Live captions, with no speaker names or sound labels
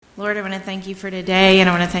Lord, I want to thank you for today, and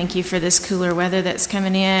I want to thank you for this cooler weather that's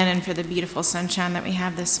coming in and for the beautiful sunshine that we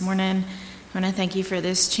have this morning. I want to thank you for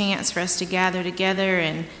this chance for us to gather together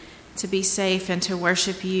and to be safe and to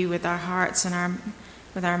worship you with our hearts and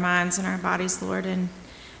with our minds and our bodies, Lord. And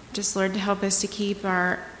just, Lord, to help us to keep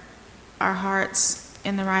our hearts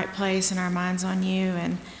in the right place and our minds on you,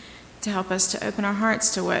 and to help us to open our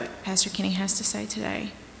hearts to what Pastor Kenny has to say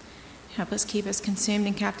today. Help us keep us consumed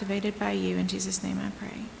and captivated by you. In Jesus' name I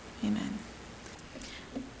pray. Amen.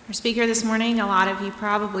 Our speaker this morning, a lot of you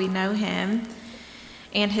probably know him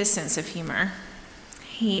and his sense of humor.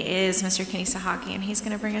 He is Mr. Kenny Sahaki, and he's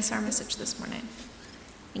going to bring us our message this morning.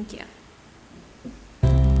 Thank you.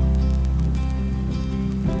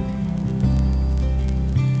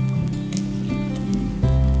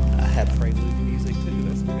 I have prelude music too.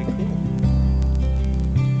 That's pretty cool.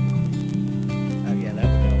 Oh yeah, that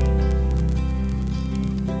would help.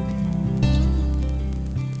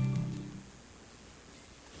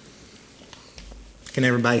 Can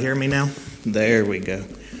everybody hear me now? There we go.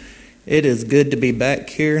 It is good to be back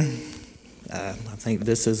here. I think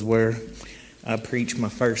this is where I preached my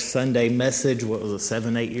first Sunday message,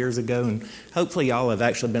 7-8 years ago, and hopefully y'all have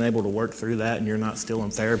actually been able to work through that and you're not still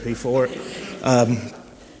in therapy for it.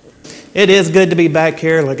 It is good to be back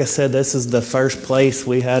here. Like I said, this is the first place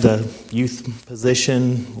we had a youth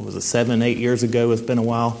position. 7-8 years ago? It's been a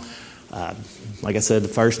while. Like I said, the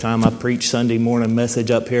first time I preached Sunday morning message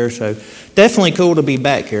up here, so definitely cool to be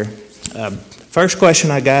back here. First question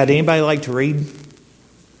I got, anybody like to read?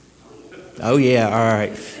 Oh yeah, all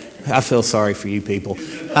right. I feel sorry for you people.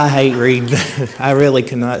 I hate reading. I really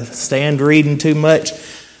cannot stand reading too much.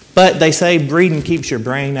 But they say reading keeps your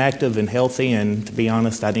brain active and healthy, and to be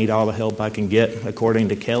honest, I need all the help I can get, according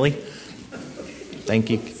to Kelly. Thank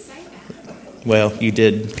you. Well, you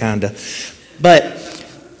did, kind of. But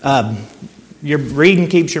your reading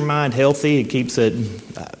keeps your mind healthy. It keeps it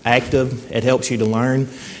active. It helps you to learn.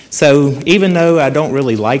 So even though I don't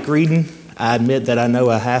really like reading, I admit that I know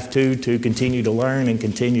I have to continue to learn and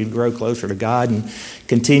continue to grow closer to God and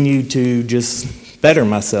continue to just better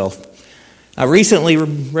myself. I recently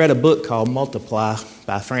read a book called Multiply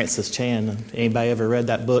by Francis Chan. Anybody ever read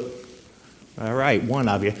that book? All right, one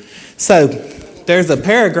of you. So there's a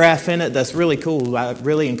paragraph in it that's really cool. I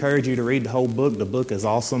really encourage you to read the whole book. The book is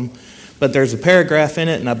awesome. But there's a paragraph in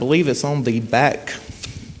it, and I believe it's on the back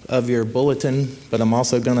of your bulletin, but I'm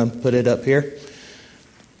also going to put it up here.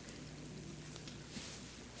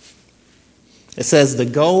 It says, the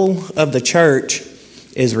goal of the church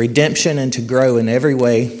is redemption and to grow in every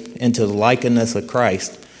way into the likeness of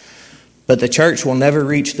Christ. But the church will never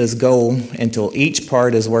reach this goal until each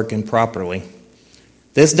part is working properly.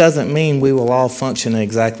 This doesn't mean we will all function in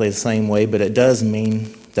exactly the same way, but it does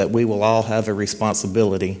mean that we will all have a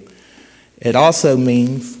responsibility. It also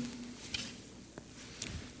means...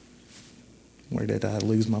 Where did I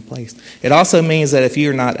lose my place? It also means that if you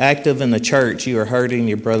are not active in the church, you are hurting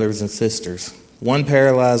your brothers and sisters. One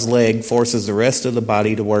paralyzed leg forces the rest of the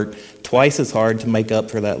body to work twice as hard to make up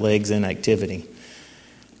for that leg's inactivity.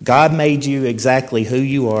 God made you exactly who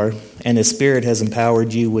you are, and His Spirit has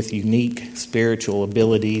empowered you with unique spiritual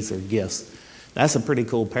abilities or gifts. That's a pretty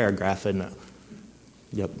cool paragraph, isn't it?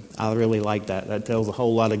 Yep, I really like that. That tells a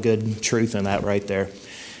whole lot of good truth in that right there.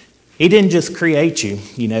 He didn't just create you.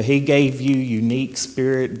 He gave you unique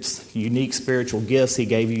spirits, unique spiritual gifts. He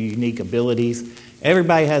gave you unique abilities.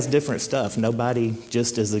 Everybody has different stuff. Nobody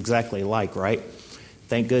just is exactly alike, right?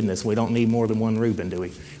 Thank goodness we don't need more than one Reuben, do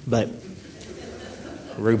we? But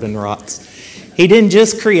Reuben rots. He didn't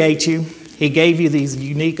just create you. He gave you these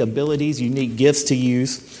unique abilities, unique gifts to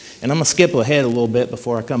use. And I'm going to skip ahead a little bit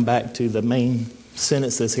before I come back to the main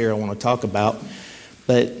sentences here I want to talk about.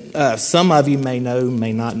 But some of you may know,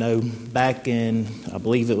 may not know, back in, I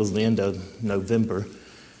believe it was the end of November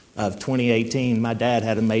of 2018, my dad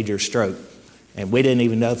had a major stroke. And we didn't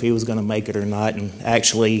even know if he was going to make it or not. And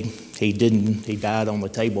actually, he didn't. He died on the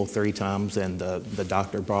table 3 times, and the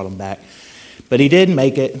doctor brought him back. But he did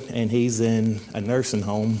make it, and he's in a nursing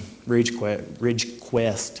home,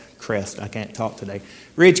 Ridgecrest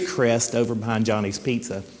over behind Johnny's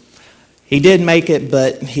Pizza. He did make it,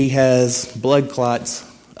 but he has blood clots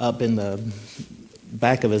up in the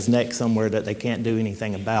back of his neck somewhere that they can't do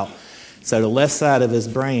anything about. So the left side of his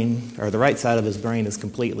brain, or the right side of his brain, is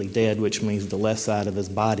completely dead, which means the left side of his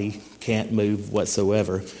body can't move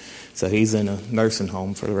whatsoever. So he's in a nursing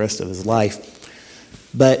home for the rest of his life.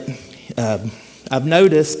 But I've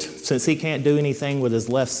noticed, since he can't do anything with his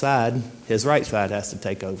left side, his right side has to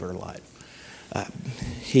take over a lot.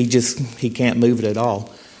 He can't move it at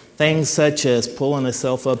all. Things such as pulling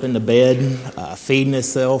himself up into bed, feeding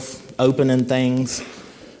himself, opening things,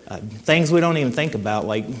 Things we don't even think about.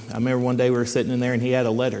 Like, I remember one day we were sitting in there and he had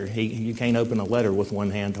a letter. You can't open a letter with one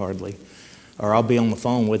hand hardly. Or I'll be on the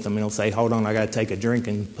phone with him and he'll say, hold on, I got to take a drink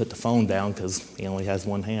and put the phone down because he only has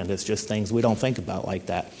one hand. It's just things we don't think about like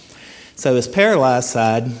that. So his paralyzed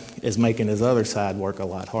side is making his other side work a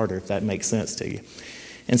lot harder, if that makes sense to you.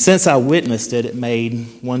 And since I witnessed it, it made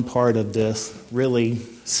one part of this really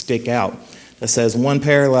stick out. It says, one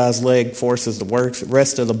paralyzed leg forces the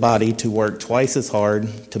rest of the body to work twice as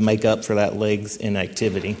hard to make up for that leg's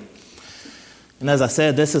inactivity. And as I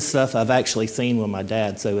said, this is stuff I've actually seen with my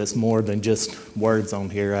dad, so it's more than just words on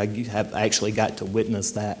here. I have actually got to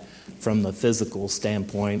witness that from the physical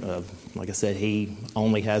standpoint of, like I said, he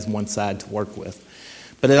only has one side to work with.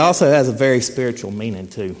 But it also has a very spiritual meaning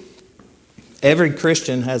too. Every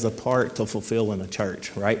Christian has a part to fulfill in the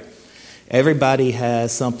church, right? Everybody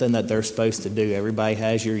has something that they're supposed to do. Everybody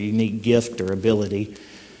has your unique gift or ability.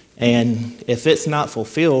 And if it's not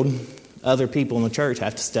fulfilled, other people in the church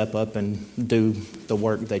have to step up and do the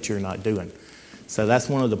work that you're not doing. So that's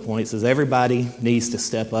one of the points, is everybody needs to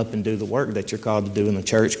step up and do the work that you're called to do in the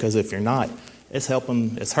church, because if you're not, it's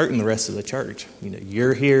hurting the rest of the church. You know,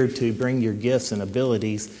 you're here to bring your gifts and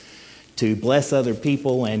abilities to bless other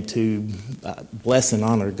people and to bless and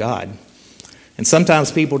honor God. And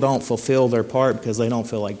sometimes people don't fulfill their part because they don't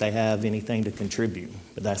feel like they have anything to contribute,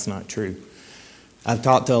 but that's not true. I've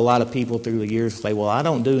talked to a lot of people through the years who say, well, I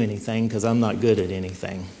don't do anything because I'm not good at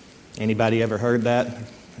anything. Anybody ever heard that?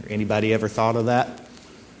 Or anybody ever thought of that?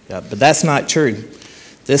 Yeah, but that's not true.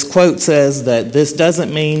 This quote says that this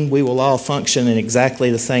doesn't mean we will all function in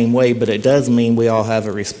exactly the same way, but it does mean we all have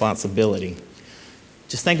a responsibility.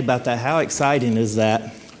 Just think about that. How exciting is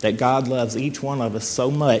that God loves each one of us so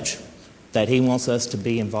much that he wants us to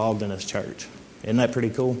be involved in his church. Isn't that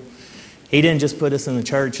pretty cool? He didn't just put us in the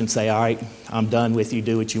church and say, all right, I'm done with you,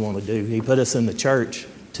 do what you want to do. He put us in the church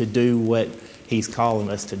to do what he's calling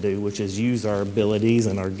us to do, which is use our abilities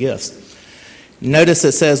and our gifts. Notice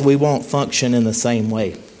it says we won't function in the same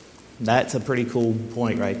way. That's a pretty cool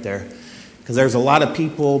point right there. Because there's a lot of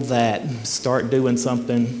people that start doing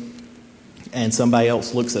something and somebody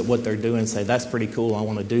else looks at what they're doing and say, that's pretty cool, I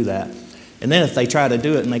want to do that. And then if they try to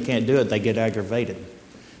do it and they can't do it, they get aggravated.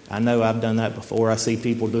 I know I've done that before. I see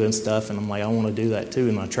people doing stuff and I'm like, I want to do that too,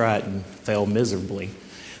 and I try it and fail miserably.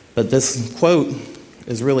 But this quote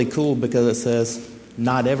is really cool because it says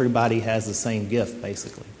not everybody has the same gift,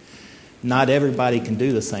 basically. Not everybody can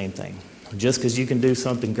do the same thing. Just because you can do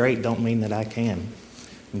something great don't mean that I can.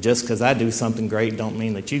 And just because I do something great don't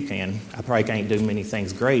mean that you can. I probably can't do many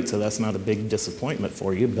things great, so that's not a big disappointment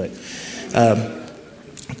for you. But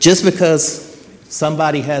just because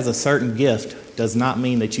somebody has a certain gift does not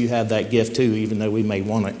mean that you have that gift too, even though we may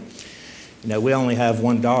want it. You know, we only have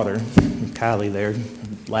one daughter, Kylie there.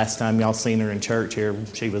 Last time y'all seen her in church here,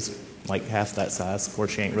 she was like half that size. Of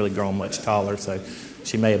course, she ain't really grown much taller, so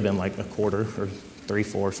she may have been like a quarter or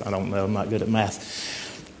 3/4. I don't know. I'm not good at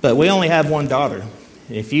math. But we only have one daughter.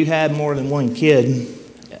 If you had more than one kid,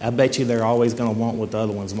 I bet you they're always going to want what the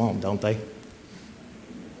other ones want, don't they?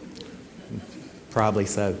 Probably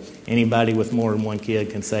so. Anybody with more than one kid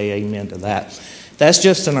can say amen to that. That's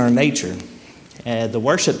just in our nature. The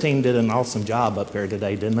worship team did an awesome job up here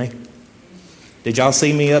today, didn't they? Did y'all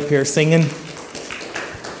see me up here singing?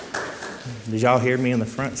 Did y'all hear me in the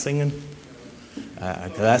front singing?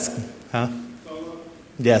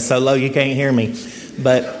 Yeah, so low you can't hear me.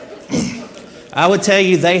 But I would tell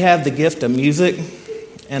you they have the gift of music,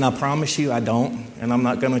 and I promise you I don't. And I'm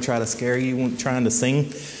not going to try to scare you trying to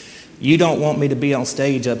sing. You don't want me to be on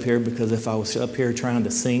stage up here, because if I was up here trying to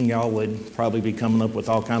sing, y'all would probably be coming up with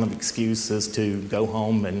all kind of excuses to go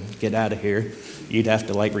home and get out of here. You'd have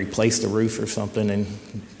to like replace the roof or something and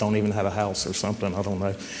don't even have a house or something, I don't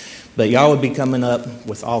know. But y'all would be coming up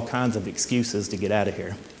with all kinds of excuses to get out of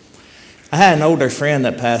here. I had an older friend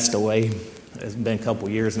that passed away. It's been a couple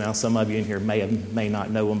years now. Some of you in here may not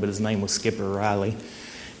know him, but his name was Skipper Riley.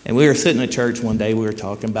 And we were sitting at church one day, we were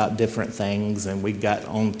talking about different things, and we got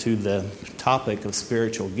onto the topic of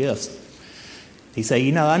spiritual gifts. He said,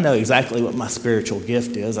 you know, I know exactly what my spiritual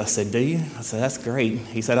gift is. I said, do you? I said, that's great.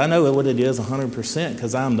 He said, I know what it is 100%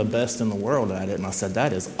 because I'm the best in the world at it. And I said,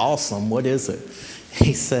 that is awesome. What is it?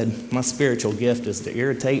 He said, my spiritual gift is to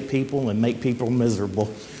irritate people and make people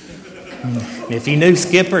miserable. If you knew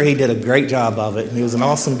Skipper, he did a great job of it. He was an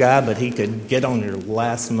awesome guy, but he could get on your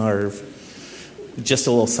last nerve. Just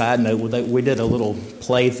a little side note, we did a little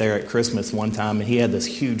play there at Christmas one time, and he had this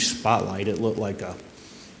huge spotlight. It looked like a,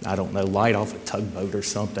 I don't know, light off a tugboat or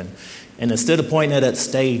something. And instead of pointing it at the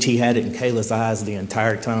stage, he had it in Kayla's eyes the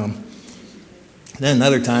entire time. Then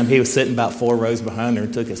another time, he was sitting about 4 rows behind her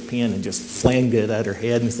and took his pen and just flinged it at her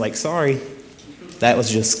head. And it's like, sorry. That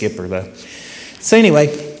was just Skipper, though. So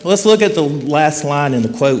anyway, let's look at the last line in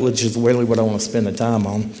the quote, which is really what I want to spend the time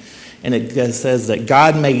on. And it says that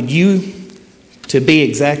God made you to be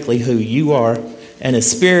exactly who you are, and His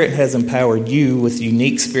Spirit has empowered you with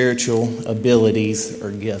unique spiritual abilities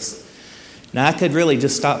or gifts. Now, I could really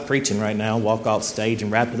just stop preaching right now, walk off stage,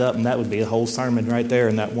 and wrap it up, and that would be a whole sermon right there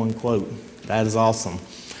in that one quote. That is awesome.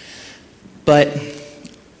 But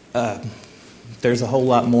there's a whole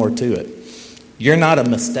lot more to it. You're not a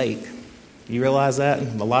mistake. You realize that?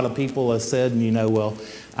 A lot of people have said, well,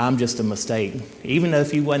 I'm just a mistake. Even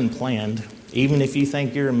if you wasn't planned, even if you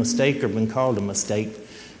think you're a mistake or been called a mistake,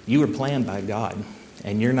 you were planned by God.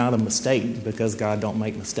 And you're not a mistake because God don't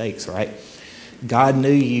make mistakes, right? God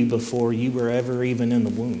knew you before you were ever even in the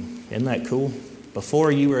womb. Isn't that cool?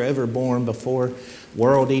 Before you were ever born, before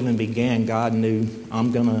world even began, God knew,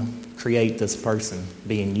 I'm going to create this person,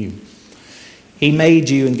 being you. He made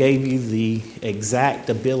you and gave you the exact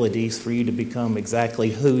abilities for you to become exactly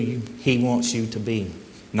who He wants you to be,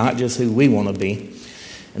 not just who we want to be.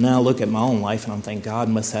 And then I look at my own life and I'm thinking, God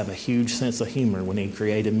must have a huge sense of humor when He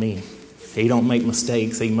created me. He don't make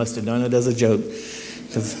mistakes. He must have done it as a joke,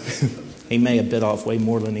 because He may have bit off way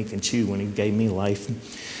more than He can chew when He gave me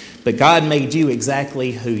life. But God made you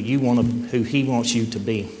exactly who He wants you to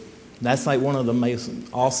be. That's like one of the most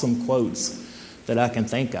awesome quotes that I can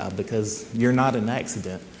think of, because you're not an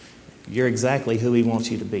accident. You're exactly who He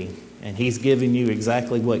wants you to be. And He's given you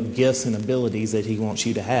exactly what gifts and abilities that He wants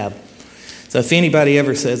you to have. So if anybody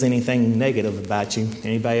ever says anything negative about you,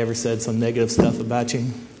 anybody ever said some negative stuff about you?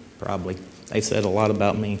 Probably. They've said a lot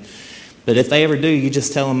about me. But if they ever do, you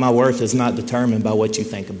just tell them my worth is not determined by what you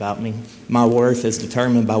think about me. My worth is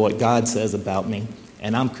determined by what God says about me.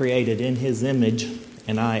 And I'm created in His image,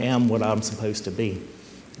 and I am what I'm supposed to be.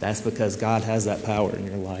 That's because God has that power in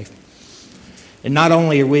your life. And not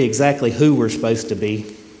only are we exactly who we're supposed to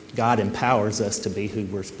be, God empowers us to be who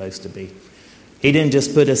we're supposed to be. He didn't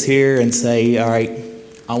just put us here and say, all right,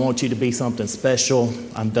 I want you to be something special.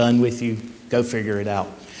 I'm done with you. Go figure it out.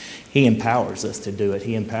 He empowers us to do it.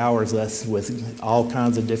 He empowers us with all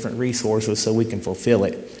kinds of different resources so we can fulfill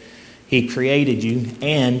it. He created you,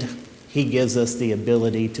 and He gives us the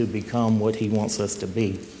ability to become what He wants us to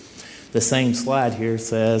be. The same slide here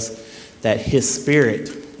says that His Spirit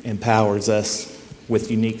empowers us with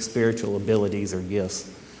unique spiritual abilities or gifts.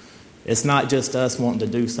 It's not just us wanting to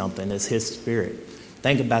do something, it's His Spirit.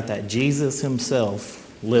 Think about that. Jesus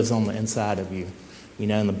Himself lives on the inside of you.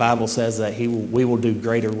 And the Bible says that we will do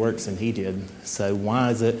greater works than He did. So why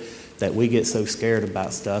is it that we get so scared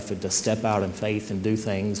about stuff and to step out in faith and do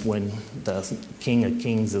things when the King of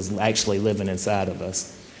Kings is actually living inside of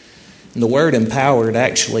us? And the word empowered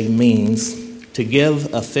actually means to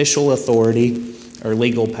give official authority or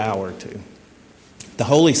legal power to. The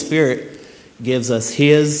Holy Spirit gives us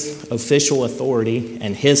His official authority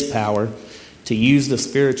and His power to use the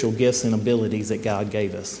spiritual gifts and abilities that God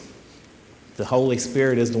gave us. The Holy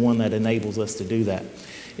Spirit is the one that enables us to do that.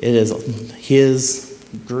 It is His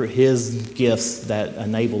gifts that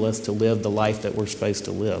enable us to live the life that we're supposed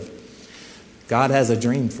to live. God has a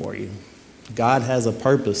dream for you. God has a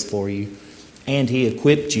purpose for you, and He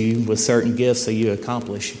equipped you with certain gifts so you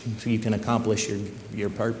can accomplish your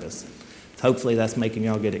purpose. Hopefully that's making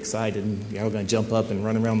y'all get excited, and y'all are going to jump up and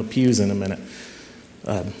run around the pews in a minute.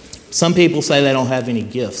 Some people say they don't have any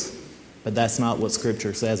gifts, but that's not what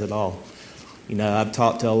Scripture says at all. I've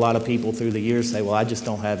talked to a lot of people through the years say, well, I just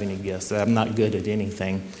don't have any gifts. I'm not good at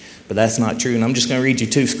anything. But that's not true. And I'm just going to read you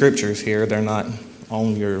 2 scriptures here. They're not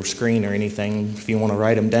on your screen or anything if you want to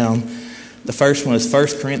write them down. The first one is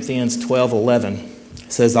 1 Corinthians 12:11.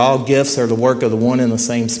 It says, all gifts are the work of the one and the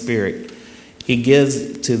same Spirit. He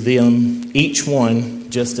gives to them each one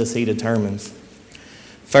just as He determines.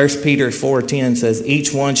 1 Peter 4:10 says,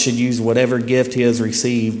 each one should use whatever gift he has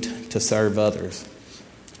received to serve others.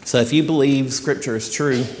 So if you believe Scripture is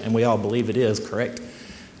true, and we all believe it is, correct,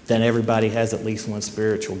 then everybody has at least one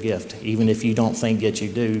spiritual gift. Even if you don't think that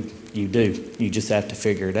you do, you do. You just have to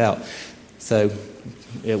figure it out. So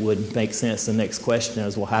it would make sense. The next question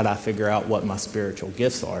is, well, how do I figure out what my spiritual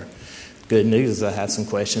gifts are? Good news is I have some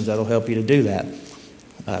questions that will help you to do that.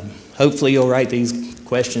 Hopefully you'll write these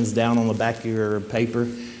questions down on the back of your paper,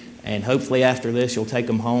 and hopefully after this you'll take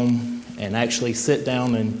them home and actually sit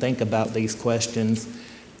down and think about these questions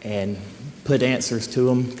and put answers to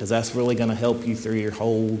them, because that's really going to help you through your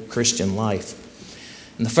whole Christian life.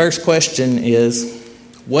 And the first question is,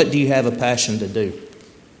 what do you have a passion to do?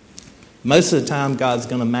 Most of the time, God's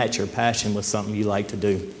going to match your passion with something you like to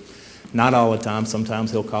do. Not all the time.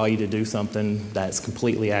 Sometimes he'll call you to do something that's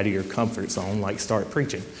completely out of your comfort zone, like start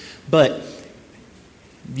preaching. But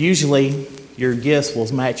usually your gifts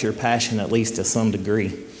will match your passion at least to some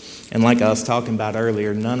degree. And like I was talking about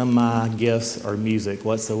earlier, none of my gifts are music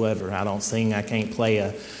whatsoever. I don't sing. I can't play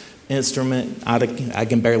an instrument. I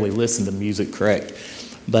can barely listen to music correct.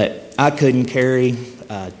 But I couldn't carry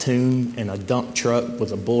a tune in a dump truck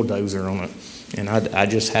with a bulldozer on it. And I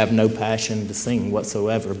just have no passion to sing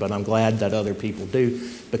whatsoever, but I'm glad that other people do,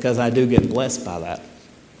 because I do get blessed by that.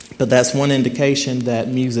 But that's one indication that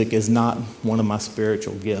music is not one of my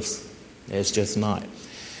spiritual gifts. It's just not.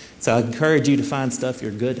 So I encourage you to find stuff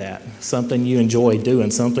you're good at, something you enjoy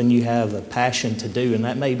doing, something you have a passion to do, and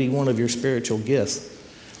that may be one of your spiritual gifts.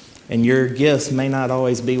 And your gifts may not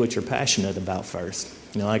always be what you're passionate about first.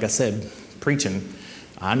 Like I said, preaching.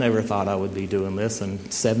 I never thought I would be doing this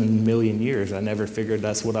in 7 million years. I never figured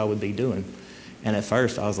that's what I would be doing. And at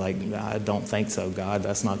first I was like, I don't think so, God.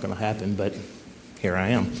 That's not going to happen. But here I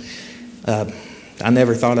am. I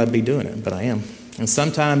never thought I'd be doing it, but I am. And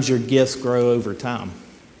sometimes your gifts grow over time.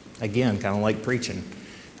 Again, kind of like preaching.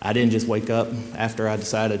 I didn't just wake up after I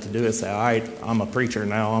decided to do it and say, all right, I'm a preacher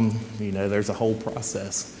now. There's a whole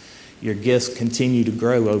process. Your gifts continue to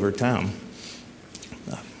grow over time.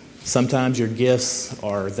 Sometimes your gifts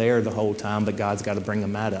are there the whole time, but God's got to bring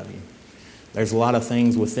them out of you. There's a lot of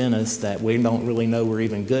things within us that we don't really know we're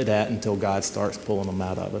even good at until God starts pulling them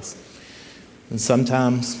out of us. And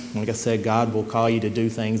sometimes, like I said, God will call you to do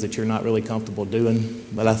things that you're not really comfortable doing.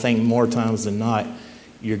 But I think more times than not,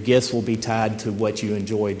 your gifts will be tied to what you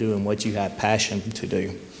enjoy doing, what you have passion to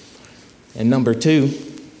do. And number 2,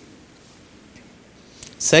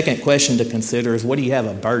 second question to consider is, what do you have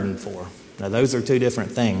a burden for? Now, those are 2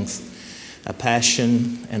 different things, a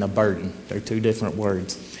passion and a burden. They're 2 different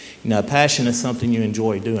words. A passion is something you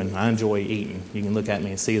enjoy doing. I enjoy eating. You can look at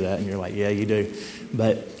me and see that, and you're like, yeah, you do.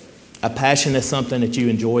 But a passion is something that you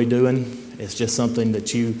enjoy doing. It's just something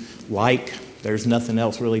that you like. There's nothing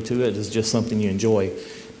else really to it. It's just something you enjoy.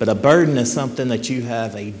 But a burden is something that you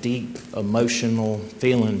have a deep emotional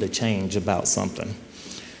feeling to change about something.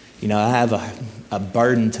 I have a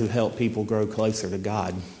burden to help people grow closer to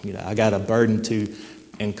God. I got a burden to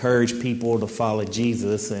encourage people to follow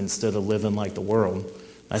Jesus instead of living like the world.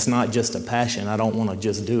 That's not just a passion. I don't want to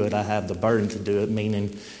just do it. I have the burden to do it,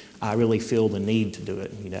 meaning I really feel the need to do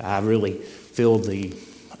it. I really feel the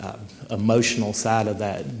emotional side of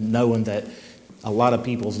that, knowing that a lot of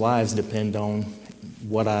people's lives depend on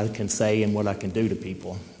what I can say and what I can do to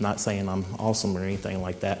people. Not saying I'm awesome or anything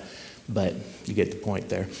like that, but you get the point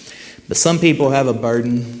there. But some people have a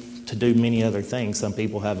burden to do many other things. Some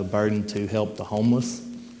people have a burden to help the homeless.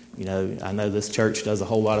 I know this church does a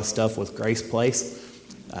whole lot of stuff with Grace Place.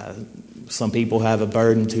 Some people have a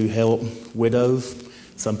burden to help widows.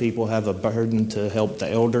 Some people have a burden to help the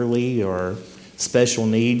elderly or special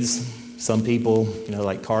needs. Some people,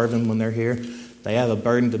 like Carvin when they're here, they have a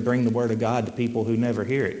burden to bring the Word of God to people who never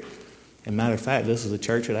hear it. And matter of fact, this is a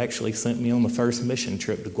church that actually sent me on the first mission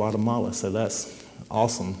trip to Guatemala, so that's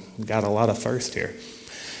awesome. Got a lot of firsts here.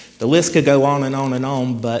 The list could go on and on and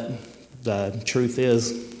on, but the truth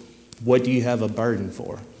is, what do you have a burden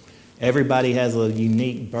for? Everybody has a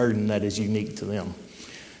unique burden that is unique to them.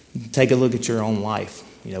 Take a look at your own life.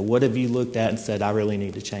 What have you looked at and said, I really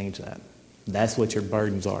need to change that? That's what your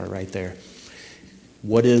burdens are right there.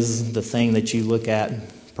 What is the thing that you look at,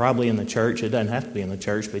 probably in the church? It doesn't have to be in the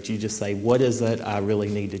church, but you just say, what is that I really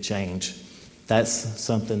need to change? That's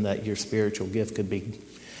something that your spiritual gift could be.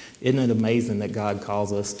 Isn't it amazing that God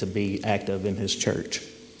calls us to be active in His church?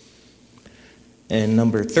 And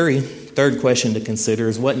number 3, third question to consider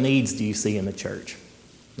is, what needs do you see in the church?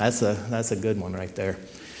 That's a good one right there.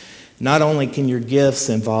 Not only can your gifts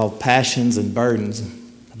involve passions and burdens,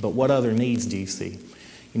 but what other needs do you see?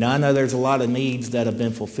 I know there's a lot of needs that have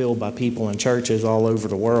been fulfilled by people in churches all over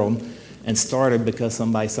the world and started because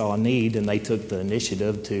somebody saw a need and they took the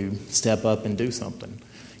initiative to step up and do something.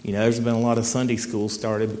 There's been a lot of Sunday schools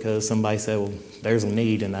started because somebody said, well, there's a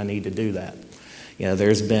need and I need to do that.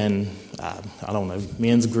 There's been,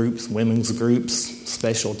 men's groups, women's groups,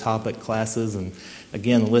 special topic classes, and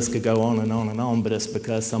again, the list could go on and on and on, but it's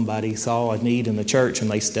because somebody saw a need in the church and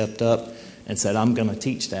they stepped up and said, I'm going to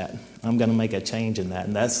teach that. I'm going to make a change in that.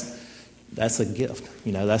 And that's a gift.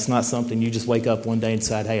 That's not something you just wake up one day and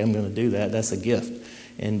decide, hey, I'm going to do that. That's a gift.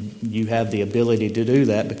 And you have the ability to do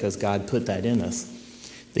that because God put that in us.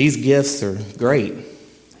 These gifts are great.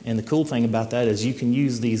 And the cool thing about that is you can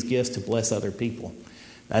use these gifts to bless other people.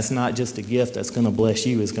 That's not just a gift that's going to bless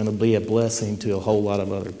you. It's going to be a blessing to a whole lot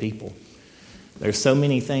of other people. There's so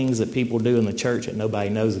many things that people do in the church that nobody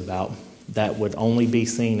knows about. that would only be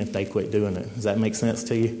seen if they quit doing it. Does that make sense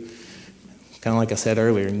to you? Kind of like I said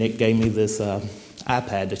earlier, Nick gave me this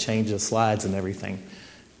iPad to change the slides and everything.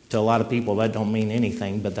 To a lot of people, that don't mean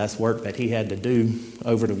anything, but that's work that he had to do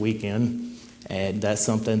over the weekend. And that's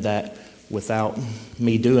something that without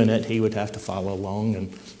me doing it, he would have to follow along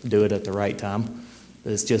and do it at the right time.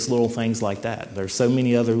 It's just little things like that. There's so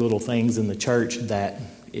many other little things in the church that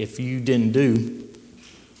if you didn't do,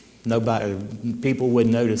 people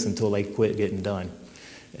wouldn't notice until they quit getting done.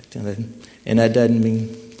 And that doesn't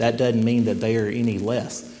mean that they are any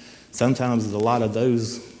less. Sometimes a lot of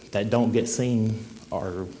those that don't get seen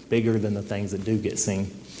are bigger than the things that do get seen.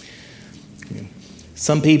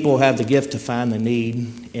 Some people have the gift to find the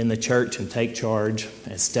need in the church and take charge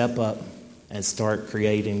and step up and start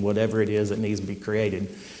creating whatever it is that needs to be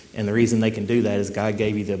created. And the reason they can do that is God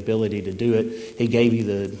gave you the ability to do it. He gave you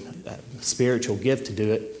the spiritual gift to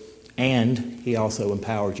do it, and He also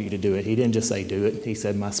empowered you to do it. He didn't just say do it. He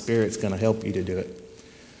said, my Spirit's going to help you to do it.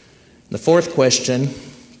 The fourth question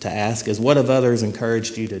to ask is, what have others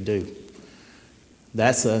encouraged you to do?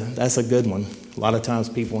 That's a good one. A lot of times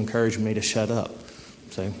people encourage me to shut up.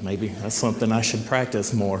 So maybe that's something I should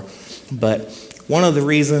practice more. But one of the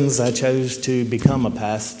reasons I chose to become a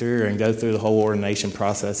pastor and go through the whole ordination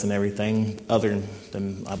process and everything, other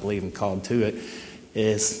than I believe I'm called to it,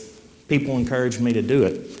 is people encourage me to do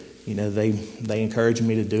it. You know, they encourage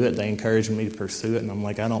me to do it. They encourage me to pursue it. And I'm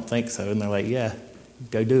like, I don't think so. And they're like, yeah,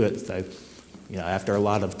 go do it. So, you know, after a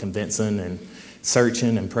lot of convincing and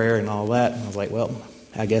searching and prayer and all that, I was like, well,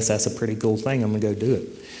 I guess that's a pretty cool thing. I'm going to go do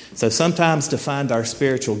it. So sometimes to find our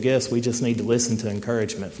spiritual gifts, we just need to listen to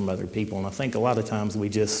encouragement from other people. And I think a lot of times we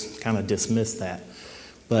just kind of dismiss that.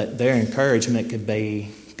 But their encouragement could be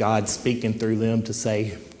God speaking through them to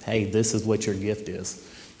say, hey, this is what your gift is.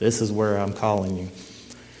 This is where I'm calling you.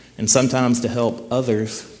 And sometimes to help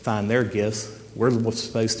others find their gifts, we're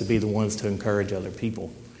supposed to be the ones to encourage other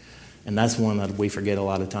people. And that's one that we forget a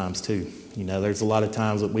lot of times too. You know, there's a lot of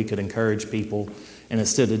times that we could encourage people, and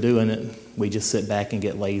instead of doing it, we just sit back and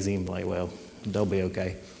get lazy and be like, well, they'll be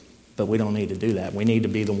okay. But we don't need to do that. We need to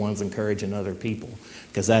be the ones encouraging other people,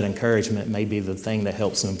 because that encouragement may be the thing that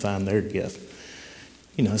helps them find their gift.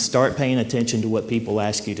 You know, start paying attention to what people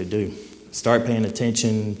ask you to do. Start paying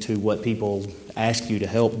attention to what people ask you to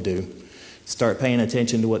help do. Start paying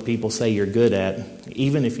attention to what people say you're good at,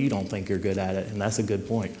 even if you don't think you're good at it, and that's a good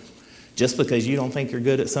point. Just because you don't think you're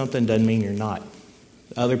good at something doesn't mean you're not.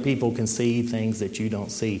 Other people can see things that you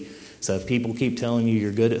don't see. So if people keep telling you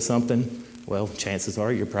you're good at something, well, chances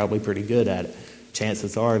are you're probably pretty good at it.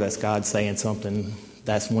 Chances are that's God saying something,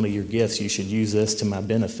 that's one of your gifts, you should use this to my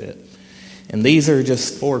benefit. And these are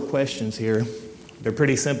just 4 questions here. They're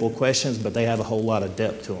pretty simple questions, but they have a whole lot of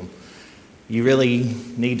depth to them. You really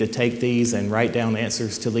need to take these and write down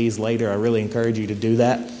answers to these later. I really encourage you to do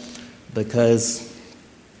that, because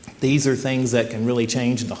these are things that can really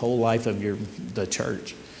change the whole life of the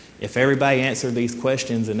church. If everybody answered these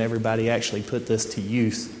questions and everybody actually put this to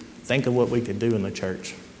use, think of what we could do in the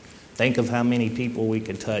church. Think of how many people we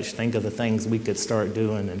could touch. Think of the things we could start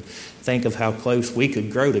doing, and think of how close we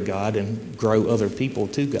could grow to God and grow other people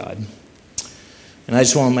to God. And I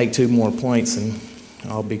just want to make 2 more points, and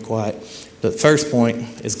I'll be quiet. The first point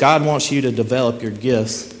is God wants you to develop your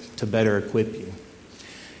gifts to better equip you.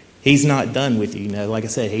 He's not done with you. You know, like I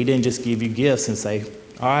said, He didn't just give you gifts and say,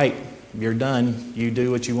 all right, you're done. You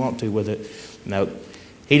do what you want to with it. No,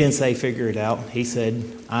 He didn't say figure it out. He said,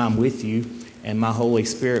 I'm with you, and my Holy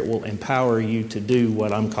Spirit will empower you to do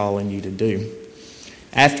what I'm calling you to do.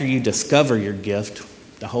 After you discover your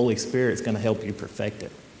gift, the Holy Spirit's going to help you perfect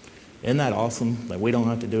it. Isn't that awesome that we don't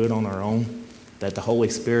have to do it on our own? That the Holy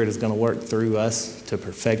Spirit is going to work through us to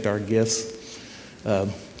perfect our gifts?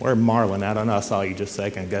 Where's Marlon at? I know I saw you just a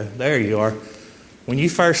second ago. There you are. When you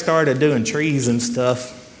first started doing trees and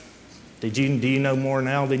stuff, do you know more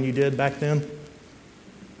now than you did back then?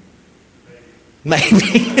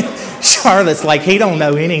 Maybe. Charlotte's like, he don't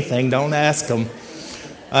know anything. Don't ask him.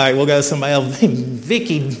 All right, we'll go to somebody else.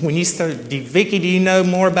 Vicky, Vicky, do you know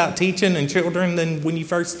more about teaching and children than when you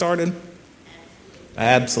first started?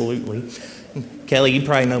 Absolutely. Kelly, you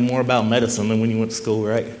probably know more about medicine than when you went to school,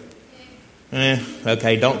 right?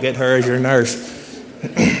 Okay, don't get her as your nurse.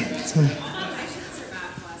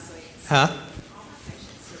 Huh?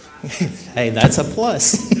 Hey, that's a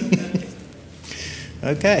plus.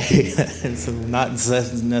 Okay, it's not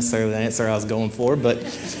necessarily the answer I was going for, but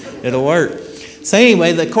it'll work. So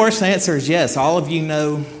anyway, the course answer is yes. All of you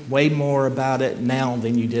know way more about it now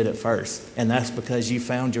than you did at first. And that's because you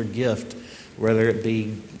found your gift, whether it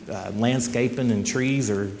be landscaping and trees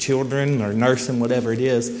or children or nursing, whatever it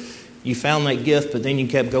is. You found that gift, but then you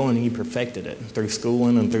kept going and you perfected it through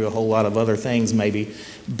schooling and through a whole lot of other things maybe.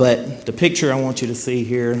 But the picture I want you to see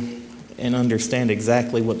here and understand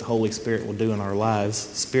exactly what the Holy Spirit will do in our lives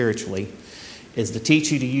spiritually is to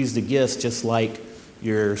teach you to use the gifts just like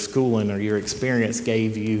your schooling or your experience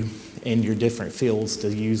gave you in your different fields to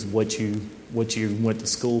use what you went to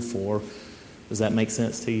school for. Does that make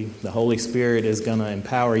sense to you? The Holy Spirit is going to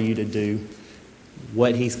empower you to do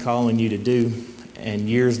what He's calling you to do. And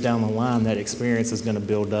years down the line, that experience is going to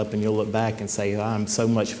build up, and you'll look back and say, I'm so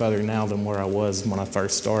much further now than where I was when I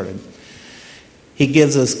first started. He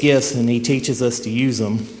gives us gifts, and He teaches us to use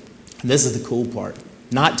them. And this is the cool part.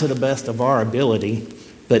 Not to the best of our ability,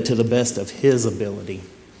 but to the best of His ability.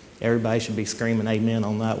 Everybody should be screaming amen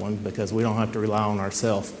on that one, because we don't have to rely on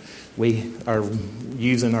ourselves. We are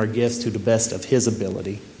using our gifts to the best of His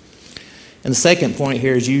ability. And the second point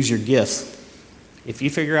here is use your gifts. If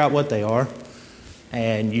you figure out what they are,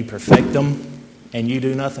 and you perfect them, and you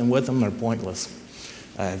do nothing with them, they're pointless.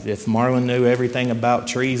 If Marlon knew everything about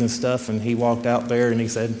trees and stuff, and he walked out there and he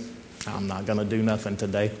said, I'm not going to do nothing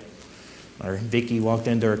today. Or Vicki walked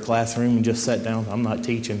into her classroom and just sat down, I'm not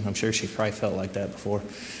teaching. I'm sure she probably felt like that before.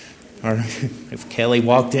 Or if Kelly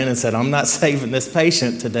walked in and said, I'm not saving this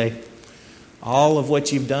patient today, all of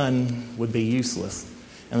what you've done would be useless.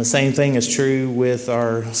 And the same thing is true with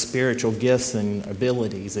our spiritual gifts and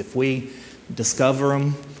abilities. If we discover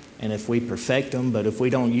them and if we perfect them, but if we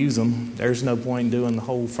don't use them, there's no point in doing the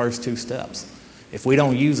whole first two steps. If we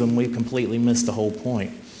don't use them, we've completely missed the whole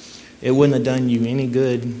point. It wouldn't have done you any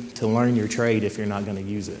good to learn your trade if you're not going to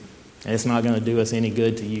use it. And it's not going to do us any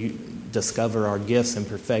good to discover our gifts and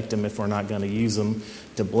perfect them if we're not going to use them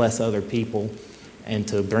to bless other people and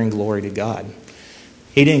to bring glory to God.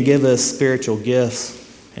 He didn't give us spiritual gifts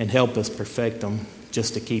and help us perfect them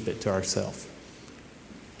just to keep it to ourselves.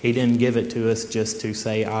 He didn't give it to us just to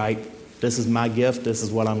say, all right, this is my gift, this is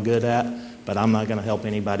what I'm good at, but I'm not going to help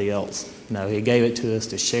anybody else. No, He gave it to us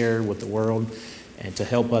to share with the world and to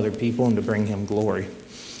help other people and to bring Him glory.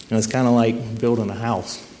 And it's kind of like building a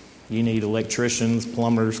house. You need electricians,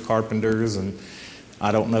 plumbers, carpenters, and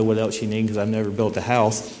I don't know what else you need because I've never built a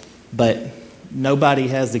house. But nobody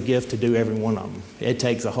has the gift to do every one of them. It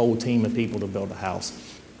takes a whole team of people to build a house.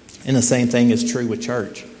 And the same thing is true with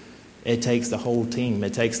church. It takes the whole team.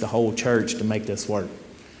 It takes the whole church to make this work.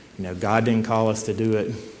 You know, God didn't call us to do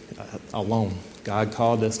it alone. God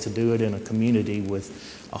called us to do it in a community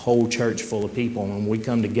with a whole church full of people. And when we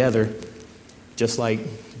come together, just like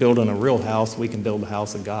building a real house, we can build a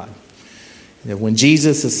house of God. You know, when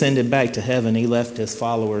Jesus ascended back to heaven, He left His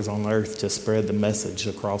followers on earth to spread the message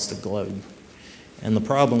across the globe. And the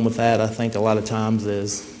problem with that, I think, a lot of times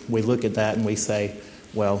is we look at that and we say,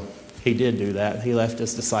 well, He did do that. He left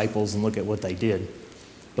His disciples and look at what they did.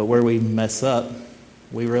 But where we mess up,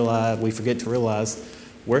 we forget to realize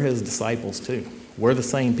we're His disciples too. We're the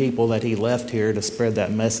same people that He left here to spread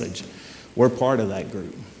that message. We're part of that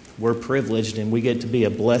group. We're privileged and we get to be a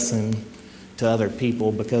blessing to other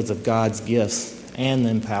people because of God's gifts and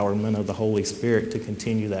the empowerment of the Holy Spirit to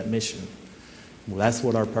continue that mission. Well, that's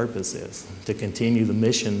what our purpose is, to continue the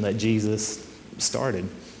mission that Jesus started.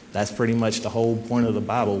 That's pretty much the whole point of the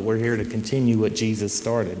Bible. We're here to continue what Jesus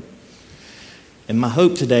started. And my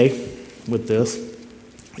hope today with this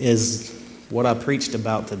is what I preached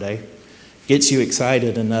about today gets you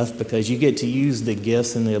excited enough because you get to use the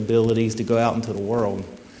gifts and the abilities to go out into the world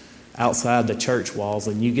outside the church walls,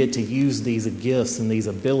 and you get to use these gifts and these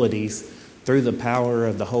abilities through the power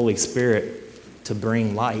of the Holy Spirit to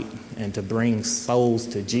bring light and to bring souls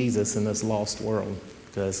to Jesus in this lost world.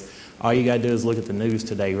 Because all you got to do is look at the news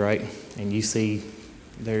today, right? And you see,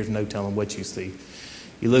 there's no telling what you see.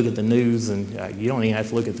 You look at the news, and you don't even have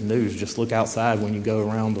to look at the news. Just look outside when you go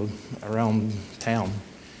around town,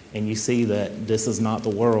 and you see that this is not the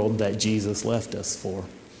world that Jesus left us for.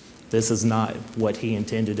 This is not what He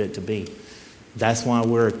intended it to be. That's why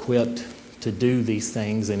we're equipped to do these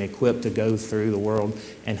things and equipped to go through the world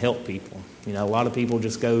and help people. You know, a lot of people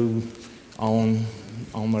just go on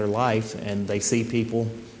their life and they see people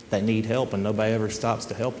that need help and nobody ever stops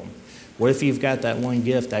to help them. What if you've got that one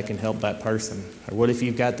gift that can help that person? Or what if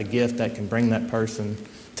you've got the gift that can bring that person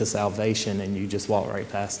to salvation and you just walk right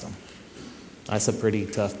past them? That's a pretty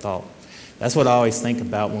tough thought. That's what I always think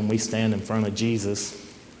about when we stand in front of Jesus.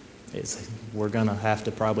 We're going to have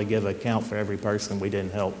to probably give an account for every person we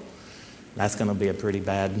didn't help. That's going to be a pretty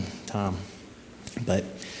bad time. But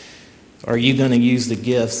are you going to use the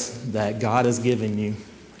gifts that God has given you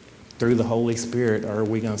through the Holy Spirit, or are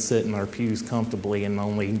we going to sit in our pews comfortably and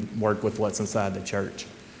only work with what's inside the church?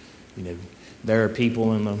 You know, There are people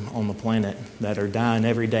on the planet that are dying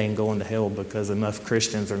every day and going to hell because enough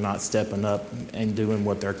Christians are not stepping up and doing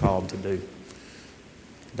what they're called to do.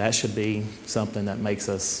 That should be something that makes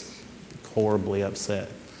us horribly upset.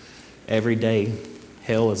 Every day,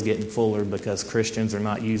 hell is getting fuller because Christians are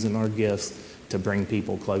not using our gifts to bring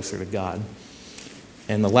people closer to God.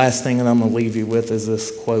 And the last thing that I'm going to leave you with is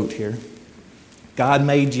this quote here. God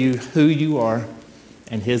made you who you are,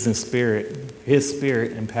 and His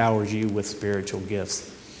Spirit empowers you with spiritual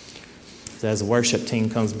gifts. So as the worship team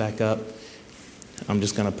comes back up, I'm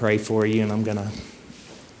just going to pray for you, and I'm going to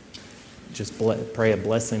just pray a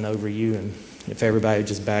blessing over you. And if everybody would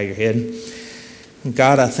just bow your head.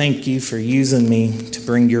 God, I thank you for using me to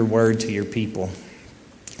bring your word to your people.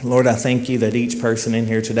 Lord, I thank you that each person in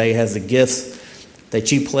here today has the gifts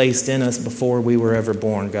that you placed in us before we were ever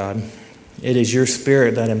born, God. It is your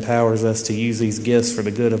Spirit that empowers us to use these gifts for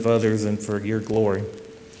the good of others and for your glory.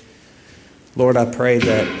 Lord, I pray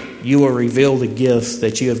that you will reveal the gifts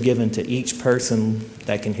that you have given to each person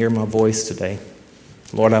that can hear my voice today.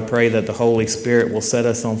 Lord, I pray that the Holy Spirit will set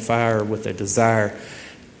us on fire with a desire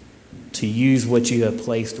to use what you have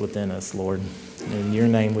placed within us, Lord. In your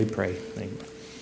name we pray. Amen.